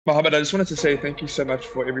Mohammed, I just wanted to say thank you so much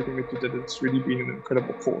for everything that you did. It's really been an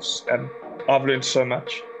incredible course, and I've learned so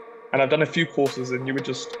much. And I've done a few courses, and you were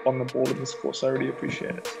just on the ball in this course. I really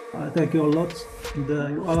appreciate it. Thank you a lot. And,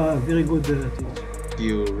 you are a very good teacher.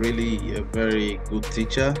 You're really a very good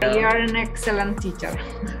teacher. You are an excellent teacher.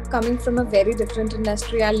 Coming from a very different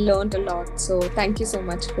industry, I learned a lot. So thank you so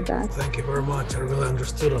much for that. Thank you very much. I really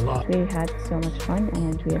understood a lot. We had so much fun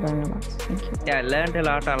and we learned a lot. Thank you. Yeah, I learned a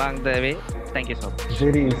lot along the way. Thank you so much.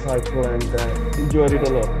 Very insightful and enjoyed it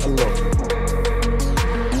a lot. A lot.